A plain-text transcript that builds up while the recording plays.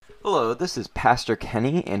Hello, this is Pastor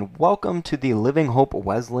Kenny, and welcome to the Living Hope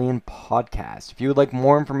Wesleyan podcast. If you would like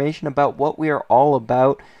more information about what we are all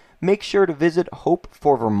about, make sure to visit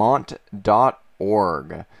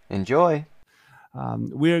hopeforvermont.org. Enjoy.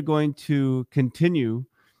 We are going to continue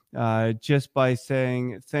just by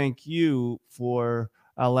saying thank you for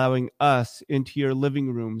allowing us into your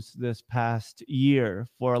living rooms this past year,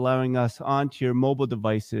 for allowing us onto your mobile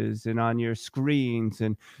devices and on your screens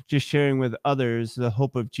and just sharing with others the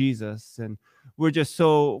hope of Jesus. And we're just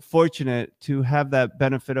so fortunate to have that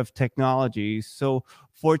benefit of technology, so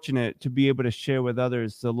fortunate to be able to share with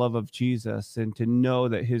others the love of Jesus and to know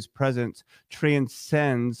that his presence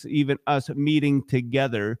transcends even us meeting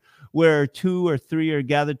together. Where two or three are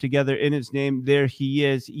gathered together in his name, there he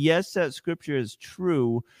is. Yes, that scripture is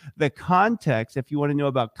true. The context, if you want to know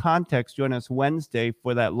about context, join us Wednesday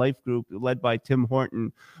for that life group led by Tim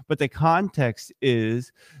Horton. But the context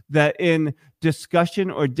is that in discussion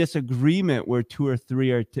or disagreement where two or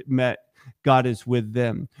three are met, God is with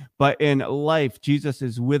them. But in life, Jesus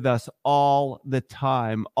is with us all the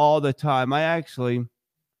time, all the time. I actually,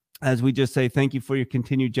 as we just say, thank you for your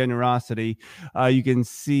continued generosity. You can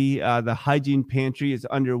see the hygiene pantry is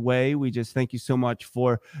underway. We just thank you so much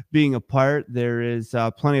for being a part. There is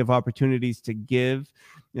plenty of opportunities to give,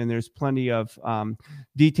 and there's plenty of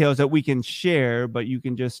details that we can share, but you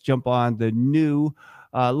can just jump on the new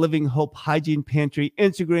Living Hope Hygiene Pantry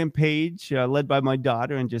Instagram page led by my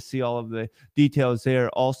daughter and just see all of the details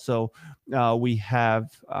there. Also, we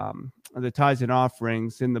have the tithes and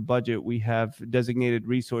offerings in the budget. We have designated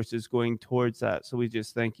resources going towards that. So we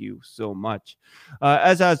just thank you so much.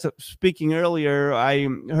 As I was speaking earlier, I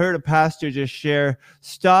heard a pastor just share,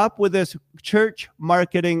 stop with this church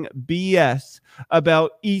marketing BS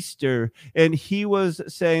about Easter. And he was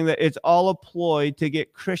saying that it's all a ploy to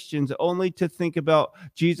get Christians only to think about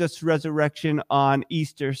Jesus' resurrection on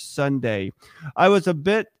Easter Sunday. I was a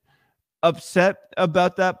bit upset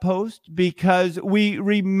about that post because we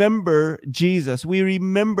remember Jesus. We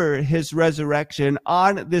remember his resurrection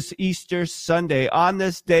on this Easter Sunday, on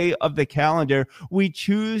this day of the calendar. We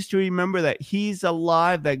choose to remember that he's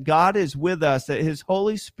alive, that God is with us, that his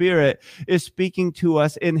Holy Spirit is speaking to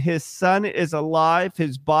us, and his Son is alive.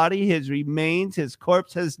 His body, his remains, his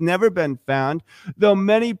corpse has never been found. Though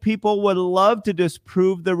many people would love to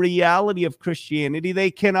disprove the reality of Christianity,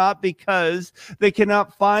 they cannot, because they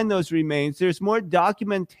cannot find those remains. There's more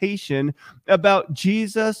documentation about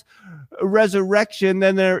Jesus' resurrection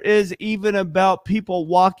than there is even about people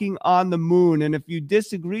walking on the moon. And if you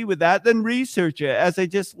disagree with that, then research it. As I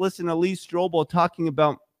just listened to Lee Strobel talking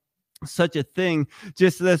about such a thing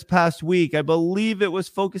just this past week. I believe it was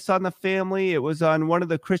focused on the family. It was on one of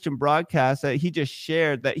the Christian broadcasts that he just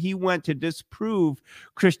shared that he went to disprove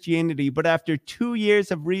Christianity. But after 2 years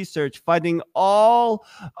of research, finding all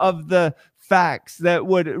of the facts that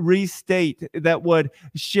would restate, that would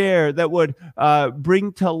share, that would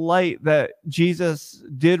bring to light that Jesus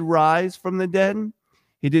did rise from the dead,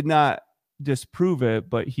 he did not disprove it,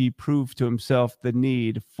 but he proved to himself the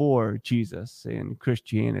need for Jesus and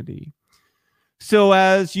Christianity. So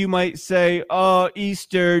as you might say, oh,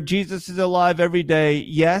 Easter, Jesus is alive every day.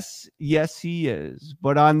 Yes, he is.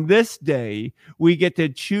 But on this day, we get to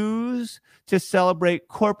choose to celebrate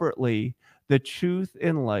corporately the truth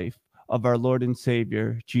in life of our Lord and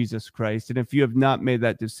Savior, Jesus Christ. And if you have not made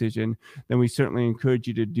that decision, then we certainly encourage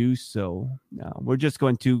you to do so. Now, we're just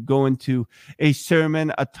going to go into a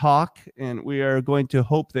sermon, a talk, and we are going to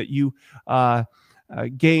hope that you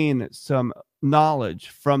gain some knowledge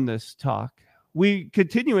from this talk. We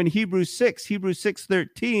continue in Hebrews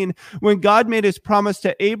 6:13, when God made his promise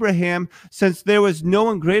to Abraham, since there was no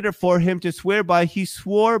one greater for him to swear by, he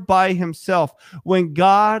swore by himself. When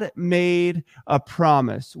God made a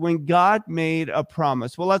promise. Well,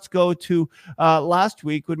 let's go to last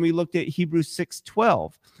week when we looked at Hebrews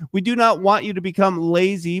 6:12. We do not want you to become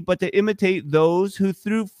lazy, but to imitate those who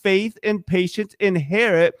through faith and patience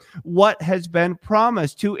inherit what has been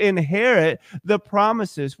promised. To inherit the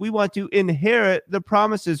promises. We want to inherit the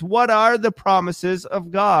promises. What are the promises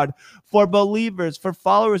of God for believers, for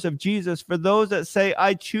followers of Jesus, for those that say,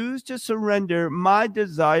 I choose to surrender my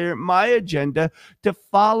desire, my agenda to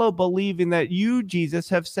follow, believing that you, Jesus,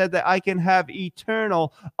 have said that I can have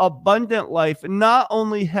eternal, abundant life, not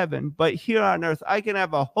only heaven, but here on earth. I can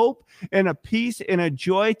have a hope and a peace and a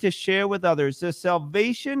joy to share with others. The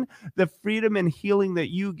salvation, the freedom and healing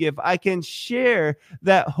that you give, I can share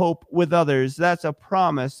that hope with others. That's a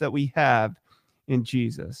promise that we have in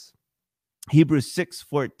Jesus. Hebrews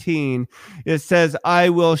 6:14, it says, I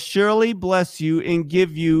will surely bless you and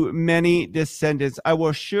give you many descendants. I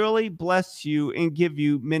will surely bless you and give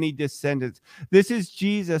you many descendants. This is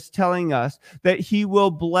Jesus telling us that he will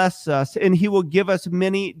bless us and he will give us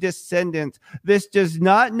many descendants. This does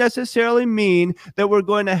not necessarily mean that we're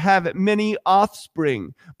going to have many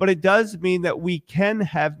offspring, but it does mean that we can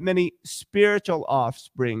have many spiritual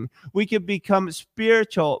offspring. We can become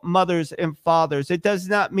spiritual mothers and fathers. It does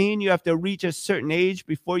not mean you have to reach a certain age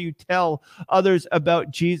before you tell others about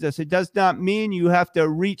Jesus. It does not mean you have to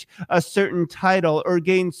reach a certain title or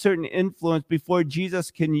gain certain influence before Jesus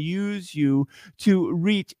can use you to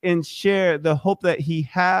reach and share the hope that he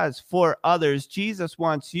has for others. Jesus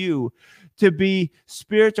wants you to be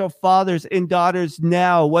spiritual fathers and daughters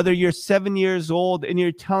now, whether you're 7 years old and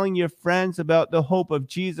you're telling your friends about the hope of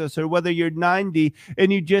Jesus, or whether you're 90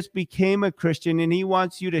 and you just became a Christian and he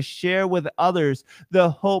wants you to share with others the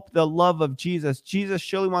hope, the love of Jesus. Jesus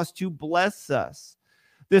surely wants to bless us.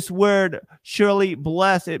 This word, surely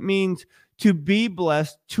bless, it means to be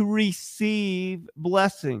blessed, to receive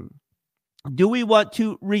blessing. Do we want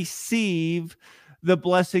to receive the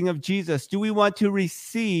blessing of Jesus? Do we want to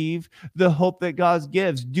receive the hope that God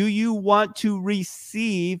gives? Do you want to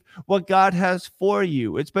receive what God has for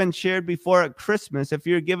you? It's been shared before at Christmas. If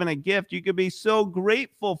you're given a gift, you could be so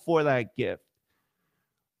grateful for that gift.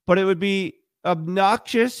 But it would be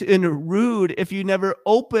obnoxious and rude if you never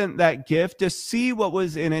opened that gift to see what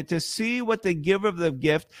was in it, to see what the giver of the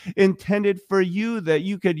gift intended for you, that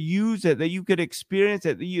you could use it, that you could experience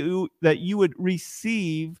it, that you would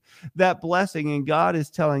receive that blessing. And God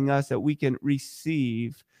is telling us that we can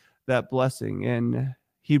receive that blessing in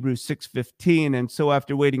Hebrews 6:15. And so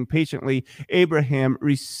after waiting patiently, Abraham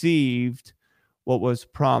received what was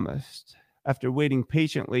promised. After waiting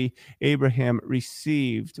patiently, Abraham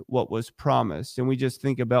received what was promised. And we just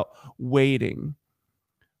think about waiting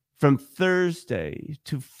from Thursday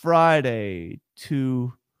to Friday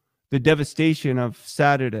to the devastation of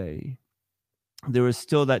Saturday. There was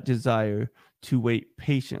still that desire to wait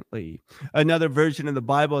patiently. Another version of the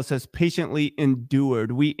Bible says patiently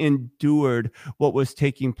endured. We endured what was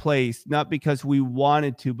taking place, not because we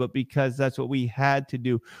wanted to, but because that's what we had to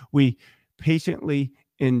do. We patiently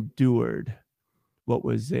endured what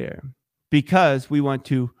was there because we want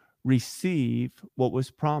to receive what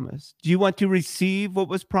was promised. Do you want to receive what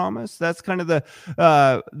was promised? That's kind of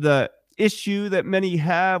the issue that many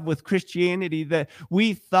have with Christianity, that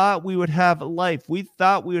we thought we would have life. We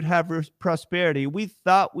thought we would have prosperity. We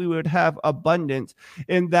thought we would have abundance.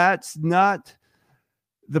 And that's not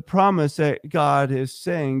the promise that God is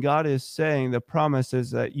saying. God is saying the promise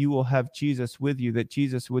is that you will have Jesus with you, that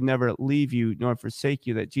Jesus would never leave you nor forsake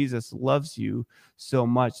you, that Jesus loves you so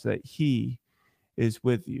much that he is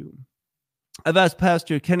with you. I've asked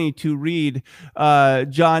Pastor Kenny to read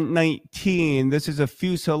John 19. This is a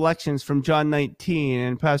few selections from John 19.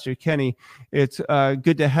 And Pastor Kenny, it's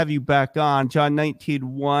good to have you back on. John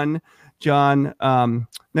 19:1, John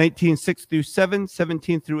 19:6-7,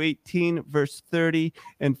 17 through 18, verse 30,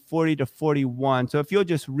 and 40 to 41. So if you'll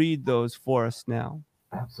just read those for us now.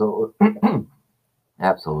 Absolutely.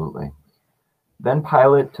 Absolutely. Then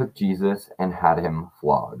Pilate took Jesus and had him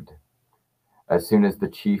flogged. As soon as the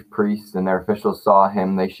chief priests and their officials saw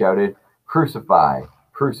him, they shouted, "Crucify!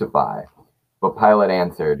 Crucify!" But Pilate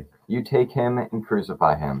answered, "You take him and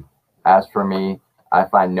crucify him. As for me, I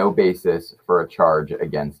find no basis for a charge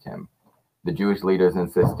against him." The Jewish leaders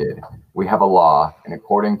insisted, "We have a law, and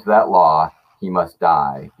according to that law, he must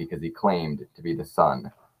die because he claimed to be the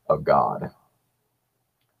Son of God."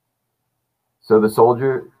 So the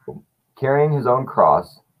soldier, carrying his own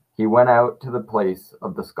cross, he went out to the place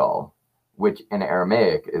of the skull, which in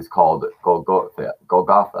Aramaic is called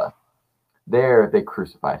Golgotha. There they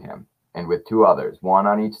crucified him, and with two others, one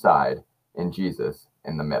on each side, and Jesus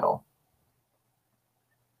in the middle.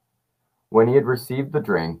 When he had received the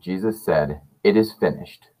drink, Jesus said, "It is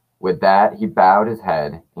finished." With that, he bowed his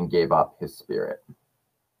head and gave up his spirit.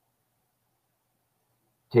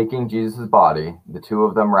 Taking Jesus' body, the two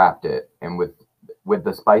of them wrapped it, and with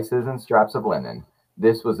the spices and straps of linen.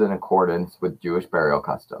 This was in accordance with Jewish burial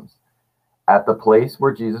customs. At the place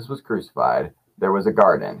where Jesus was crucified, there was a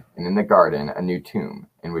garden, and in the garden a new tomb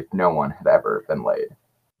in which no one had ever been laid.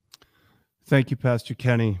 Thank you, Pastor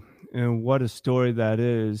Kenny. And what a story that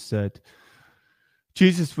is, that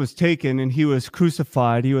Jesus was taken and he was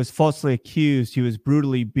crucified. He was falsely accused. He was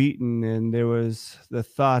brutally beaten. And there was the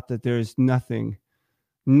thought that there is nothing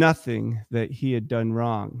that he had done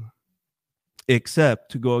wrong except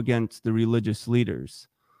to go against the religious leaders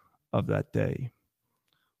of that day.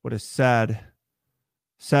 What a sad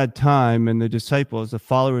sad time, and the disciples, the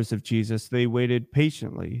followers of Jesus, they waited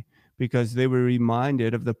patiently because they were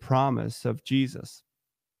reminded of the promise of Jesus.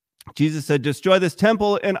 Jesus said, "Destroy this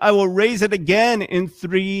temple and I will raise it again in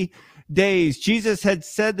 3 days." Jesus had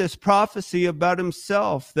said this prophecy about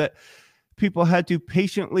himself, that people had to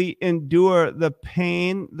patiently endure the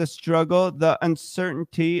pain, the struggle, the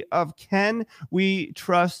uncertainty of, can we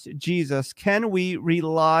trust Jesus? Can we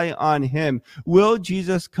rely on him? Will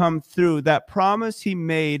Jesus come through? That promise he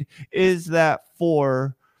made, is that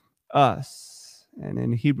for us? And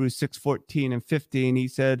in Hebrews 6:14 and 15, he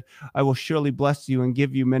said, "I will surely bless you and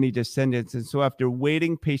give you many descendants." And so after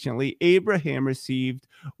waiting patiently, Abraham received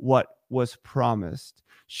what was promised.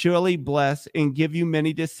 Surely bless and give you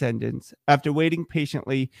many descendants. After waiting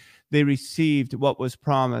patiently, they received what was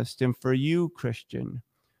promised. And for you, Christian,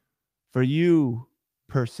 for you,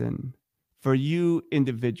 person, for you,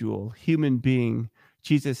 individual, human being,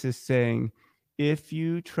 Jesus is saying, if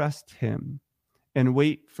you trust him and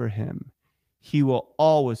wait for him, he will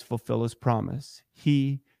always fulfill his promise.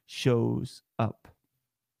 He shows up.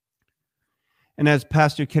 And as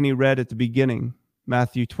Pastor Kenny read at the beginning,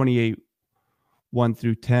 Matthew 28, 1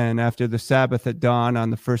 through 10, after the Sabbath at dawn on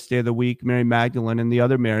the first day of the week, Mary Magdalene and the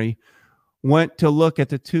other Mary went to look at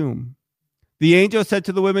the tomb. The angel said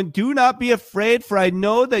to the women, "Do not be afraid, for I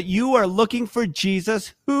know that you are looking for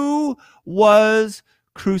Jesus who was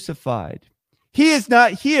crucified. He is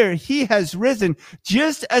not here. He has risen,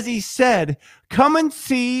 just as he said. Come and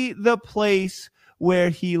see the place where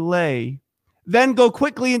he lay. Then go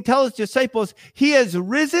quickly and tell his disciples, he has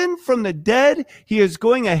risen from the dead. He is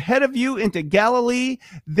going ahead of you into Galilee.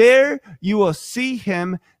 There you will see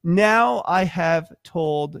him. Now I have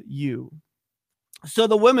told you." So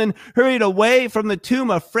the women hurried away from the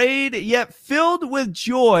tomb, afraid yet filled with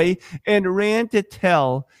joy, and ran to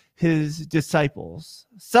tell his disciples.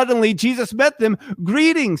 Suddenly Jesus met them.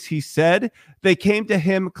 "Greetings," he said. They came to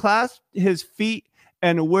him, clasped his feet,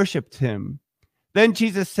 and worshiped him. Then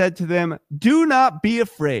Jesus said to them, "Do not be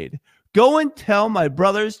afraid. Go and tell my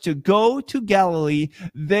brothers to go to Galilee.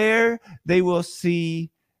 There they will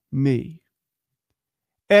see me."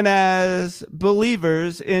 And as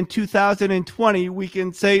believers in 2020, we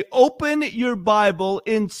can say, open your Bible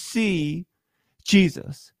and see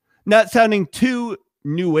Jesus. Not sounding too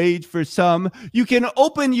new age for some, you can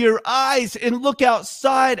open your eyes and look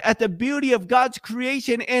outside at the beauty of God's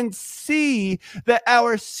creation and see that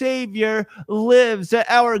our Savior lives, that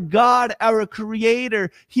our God, our Creator,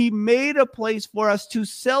 he made a place for us to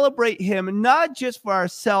celebrate him, not just for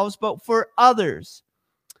ourselves, but for others.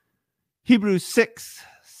 Hebrews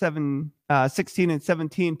 16 and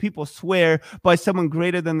 17, people swear by someone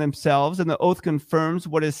greater than themselves, and the oath confirms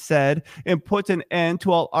what is said and puts an end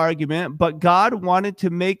to all argument. But God wanted to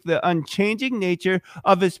make the unchanging nature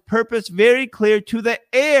of his purpose very clear to the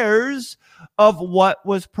heirs of what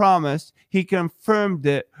was promised. He confirmed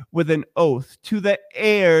it with an oath. To the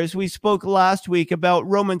heirs, we spoke last week about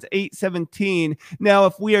Romans 8:17. Now,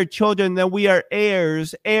 if we are children, then we are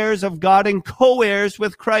heirs, heirs of God and co-heirs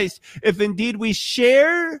with Christ, if indeed we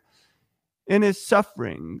share in his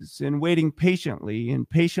sufferings, and waiting patiently and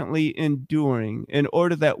patiently enduring, in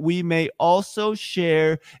order that we may also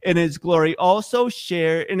share in his glory, also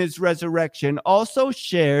share in his resurrection, also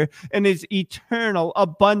share in his eternal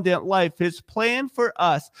abundant life, his plan for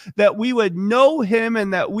us, that we would know him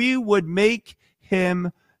and that we would make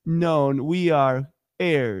him known. We are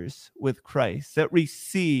heirs with Christ that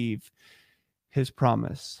receive his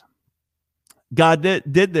promise. God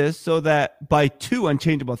did this so that by two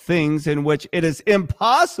unchangeable things in which it is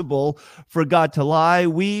impossible for God to lie,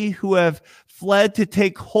 we who have fled to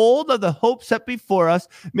take hold of the hope set before us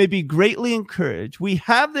may be greatly encouraged. We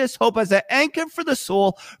have this hope as an anchor for the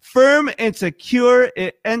soul, firm and secure.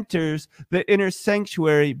 It enters the inner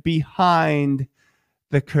sanctuary behind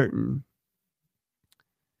the curtain.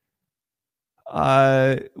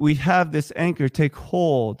 We have this anchor. Take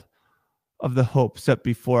hold of the hope set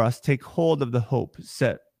before us. Take hold of the hope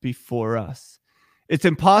set before us. It's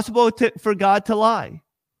impossible for God to lie.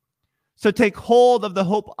 So take hold of the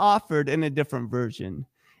hope offered in a different version.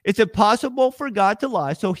 It's impossible for God to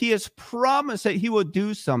lie. So he has promised that he will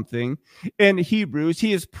do something in Hebrews.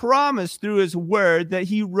 He has promised through his word that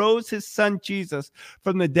he rose his son Jesus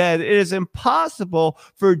from the dead. It is impossible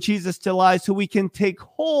for Jesus to lie. So we can take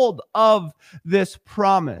hold of this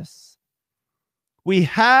promise. We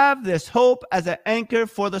have this hope as an anchor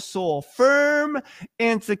for the soul, firm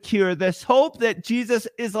and secure. This hope that Jesus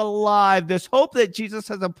is alive. This hope that Jesus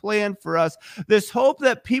has a plan for us. This hope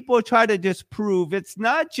that people try to disprove. It's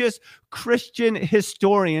not just Christian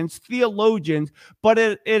historians, theologians, but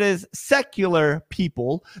it is secular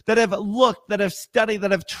people that have looked, that have studied,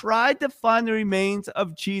 that have tried to find the remains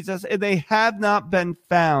of Jesus, and they have not been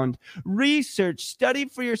found. Research, study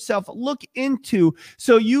for yourself, look into,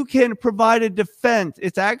 so you can provide a defense.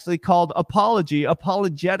 It's actually called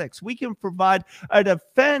apologetics. We can provide a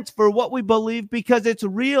defense for what we believe because it's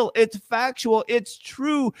real, it's factual, it's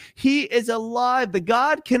true. He is alive. The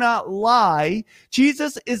God cannot lie.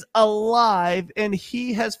 Jesus is alive, and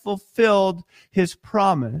he has fulfilled his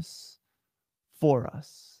promise for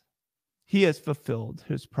us. He has fulfilled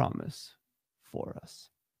his promise for us.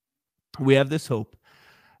 We have this hope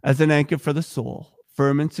as an anchor for the soul,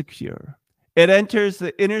 firm and secure. It enters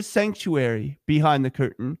the inner sanctuary behind the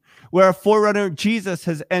curtain, where our forerunner Jesus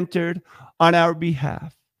has entered on our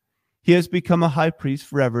behalf. He has become a high priest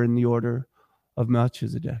forever in the order of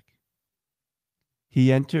Melchizedek.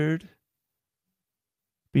 He entered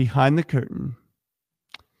behind the curtain.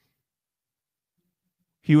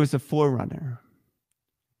 He was a forerunner.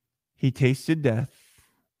 He tasted death.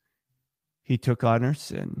 He took on our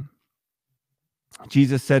sin.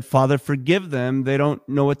 Jesus said, "Father, forgive them. They don't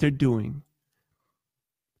know what they're doing."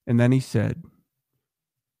 And then he said,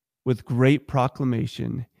 with great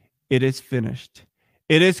proclamation, "It is finished.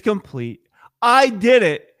 It is complete. I did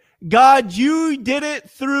it. God, you did it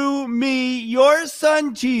through me, your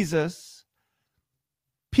son, Jesus."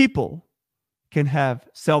 People can have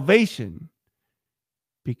salvation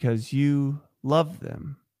because you love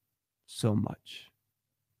them so much.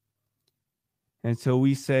 And so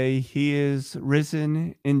we say he is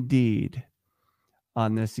risen indeed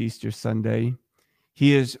on this Easter Sunday.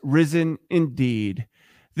 He is risen indeed.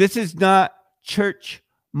 This is not church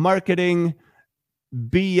marketing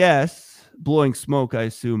BS, blowing smoke, I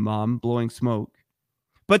assume, Mom, blowing smoke.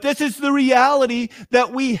 But this is the reality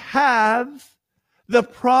that we have, the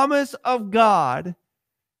promise of God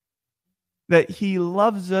that he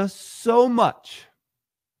loves us so much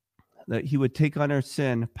that he would take on our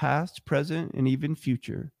sin, past, present, and even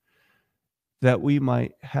future, that we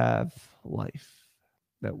might have life,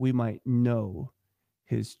 that we might know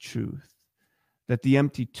his truth, that the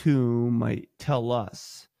empty tomb might tell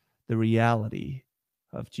us the reality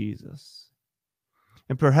of Jesus.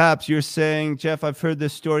 And perhaps you're saying, "Jeff, I've heard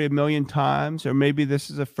this story a million times," or maybe this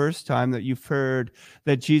is the first time that you've heard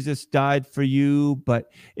that Jesus died for you,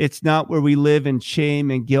 but it's not where we live in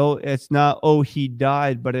shame and guilt. It's not, "Oh, he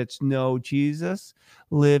died," but it's, no, Jesus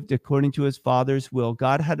lived according to his Father's will.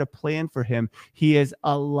 God had a plan for him. He is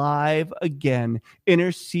alive again,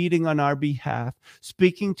 interceding on our behalf,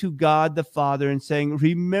 speaking to God the Father and saying,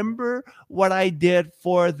 "Remember what I did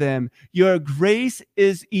for them. Your grace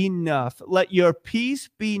is enough. Let your peace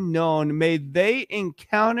be known. May they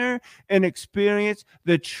encounter and experience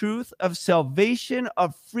the truth of salvation,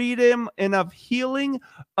 of freedom, and of healing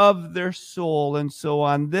of their soul." And so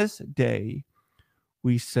on this day,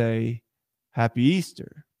 we say, Happy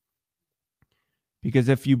Easter. Because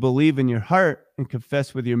if you believe in your heart and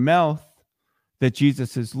confess with your mouth that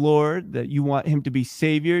Jesus is Lord, that you want him to be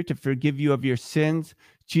Savior, to forgive you of your sins,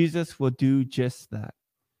 Jesus will do just that.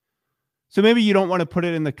 So maybe you don't want to put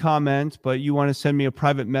it in the comments, but you want to send me a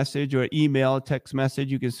private message or email, a text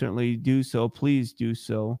message, you can certainly do so. Please do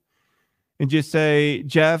so. And just say,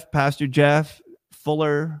 "Jeff, Pastor Jeff,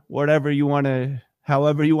 Fuller," whatever you want to,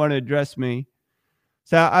 however you want to address me.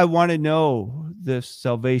 So I want to know this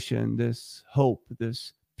salvation, this hope,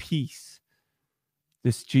 this peace,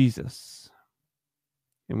 this Jesus.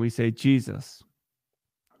 And we say, "Jesus,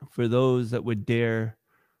 for those that would dare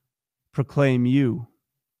proclaim you,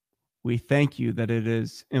 we thank you that it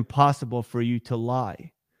is impossible for you to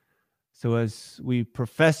lie. So as we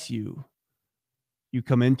profess you, you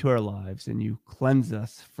come into our lives and you cleanse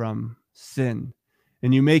us from sin.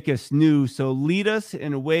 And you make us new. So lead us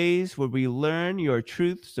in ways where we learn your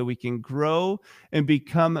truth so we can grow and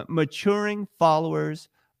become maturing followers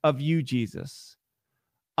of you, Jesus."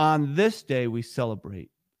 On this day, we celebrate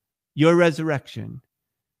your resurrection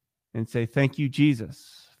and say, "Thank you,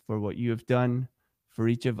 Jesus, for what you have done for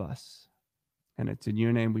each of us." And it's in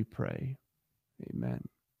your name we pray. Amen.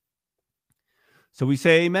 So we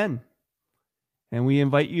say amen. And we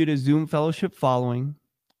invite you to Zoom fellowship following.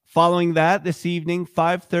 Following that, this evening,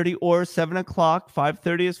 5:30 or 7 o'clock.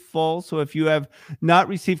 5:30 is full. So if you have not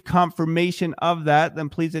received confirmation of that, then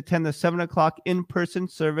please attend the 7 o'clock in-person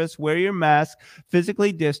service. Wear your mask,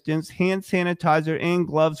 physically distance, hand sanitizer, and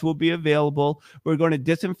gloves will be available. We're going to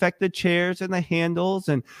disinfect the chairs and the handles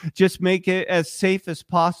and just make it as safe as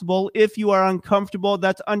possible. If you are uncomfortable,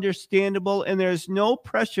 that's understandable, and there's no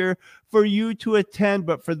pressure for you to attend,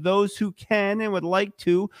 but for those who can and would like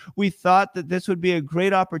to, we thought that this would be a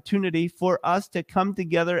great opportunity for us to come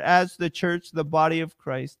together as the church, the body of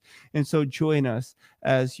Christ. And so join us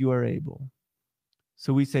as you are able.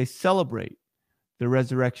 So we say, celebrate the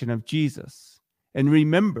resurrection of Jesus. And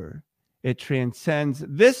remember, it transcends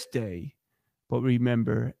this day, but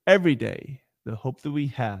remember every day the hope that we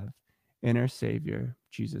have in our Savior,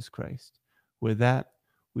 Jesus Christ. With that,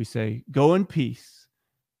 we say, go in peace,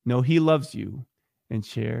 know He loves you, and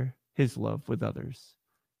share His love with others.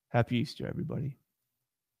 Happy Easter, everybody.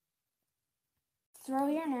 Throw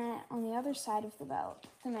your net on the other side of the boat,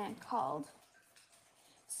 the man called.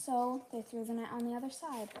 So they threw the net on the other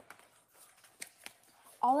side.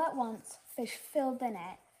 All at once, fish filled the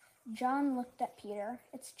net. John looked at Peter.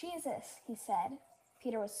 "It's Jesus," he said.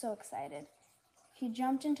 Peter was so excited. He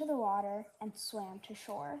jumped into the water and swam to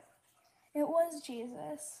shore. It was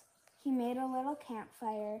Jesus. He made a little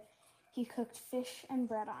campfire. He cooked fish and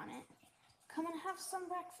bread on it. "Come and have some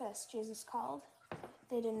breakfast," Jesus called.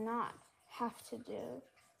 They did not have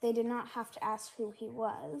to ask who he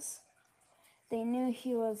was. They knew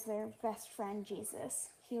he was their best friend,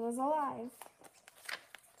 Jesus. He was alive.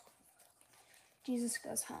 Jesus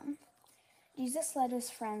goes home. Jesus led his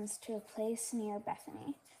friends to a place near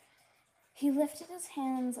Bethany. He lifted his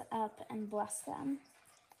hands up and blessed them.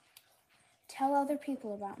 "Tell other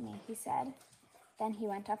people about me," he said. Then he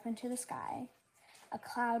went up into the sky. A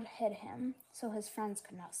cloud hid him, so his friends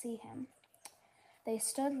could not see him. They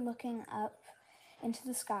stood looking up into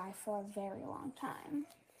the sky for a very long time.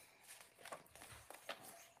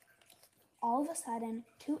 All of a sudden,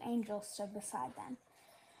 2 angels stood beside them.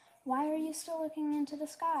 "Why are you still looking into the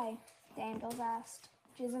sky?" the angels asked.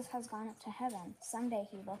 "Jesus has gone up to heaven. Someday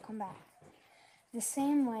he will come back, the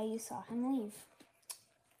same way you saw him leave."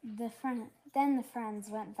 Then the friends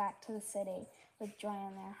went back to the city with joy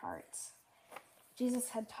in their hearts. Jesus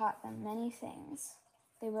had taught them many things.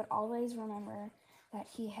 They would always remember that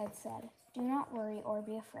he had said, "Do not worry or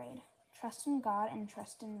be afraid. Trust in God and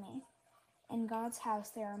trust in me. In God's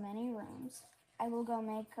house there are many rooms. I will go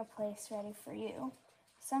make a place ready for you.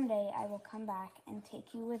 Someday I will come back and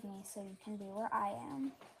take you with me so you can be where I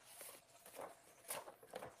am."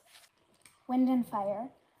 Wind and fire.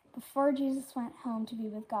 Before Jesus went home to be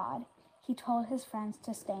with God, he told his friends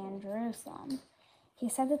to stay in Jerusalem. He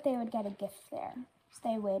said that they would get a gift there, so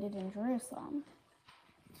they waited in Jerusalem.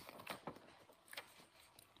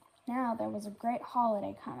 Now there was a great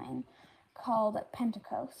holiday coming, called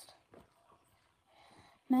Pentecost.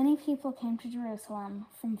 Many people came to Jerusalem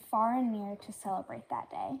from far and near to celebrate that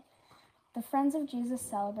day. The friends of Jesus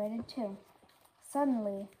celebrated too.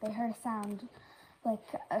 Suddenly, they heard a sound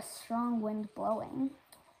like a strong wind blowing,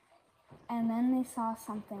 and then they saw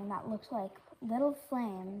something that looked like little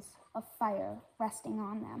flames of fire resting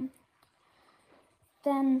on them.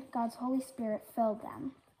 Then God's Holy Spirit filled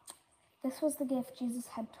them. This was the gift Jesus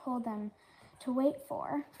had told them to wait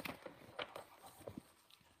for.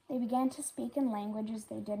 They began to speak in languages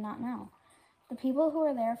they did not know. The people who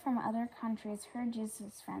were there from other countries heard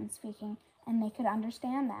Jesus' friends speaking, and they could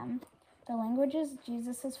understand them. The languages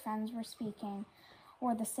Jesus' friends were speaking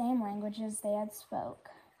were the same languages they had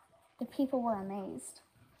spoke. The people were amazed.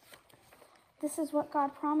 "This is what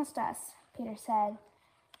God promised us," Peter said.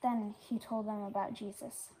 Then he told them about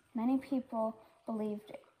Jesus. Many people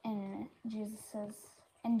believed in Jesus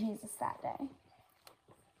that day.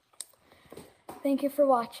 Thank you for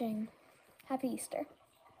watching. Happy Easter.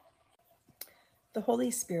 The Holy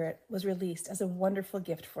Spirit was released as a wonderful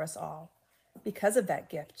gift for us all. Because of that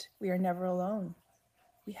gift, we are never alone.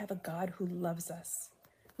 We have a God who loves us.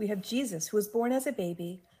 We have Jesus, who was born as a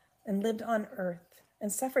baby and lived on earth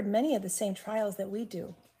and suffered many of the same trials that we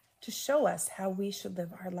do to show us how we should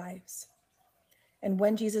live our lives. And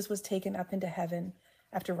when Jesus was taken up into heaven,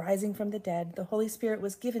 after rising from the dead, the Holy Spirit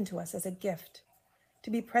was given to us as a gift to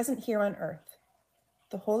be present here on earth.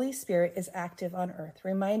 The Holy Spirit is active on earth,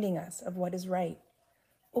 reminding us of what is right,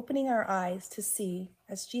 opening our eyes to see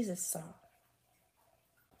as Jesus saw.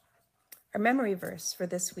 Our memory verse for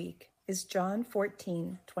this week is John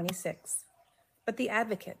 14:26. "But the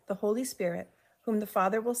Advocate, the Holy Spirit, whom the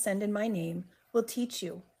Father will send in my name, will teach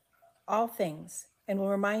you all things and will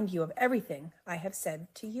remind you of everything I have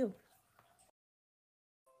said to you."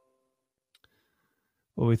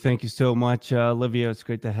 Well, we thank you so much, Olivia. It's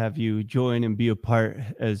great to have you join and be a part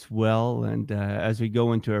as well. And as we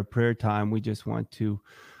go into our prayer time, we just want to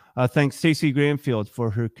thank Stacey Granfield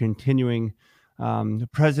for her continuing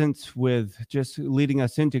presence with just leading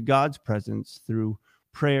us into God's presence through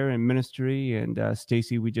prayer and ministry. And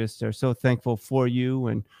Stacey, we just are so thankful for you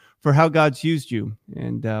and for how God's used you.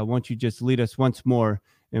 And won't you just lead us once more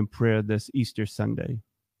in prayer this Easter Sunday.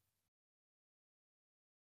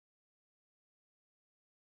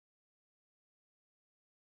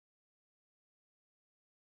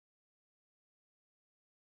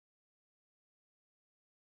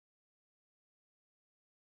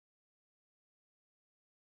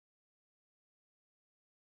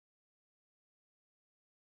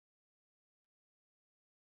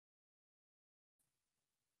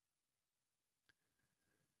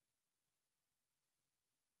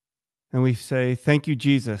 And we say, thank you,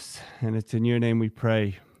 Jesus. And it's in your name we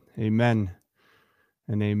pray. Amen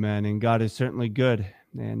and amen. And God is certainly good.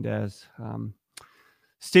 And as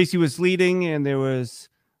Stacy was leading and there was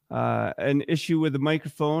an issue with the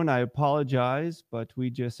microphone, I apologize, but we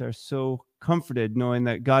just are so comforted knowing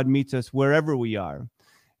that God meets us wherever we are.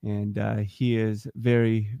 And he is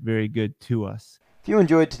very, very good to us. If you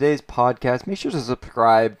enjoyed today's podcast, make sure to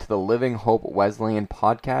subscribe to the Living Hope Wesleyan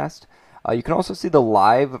podcast. You can also see the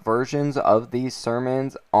live versions of these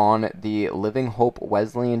sermons on the Living Hope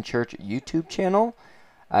Wesleyan Church YouTube channel,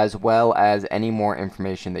 as well as any more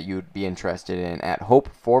information that you would be interested in at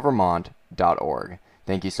hopeforvermont.org.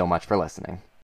 Thank you so much for listening.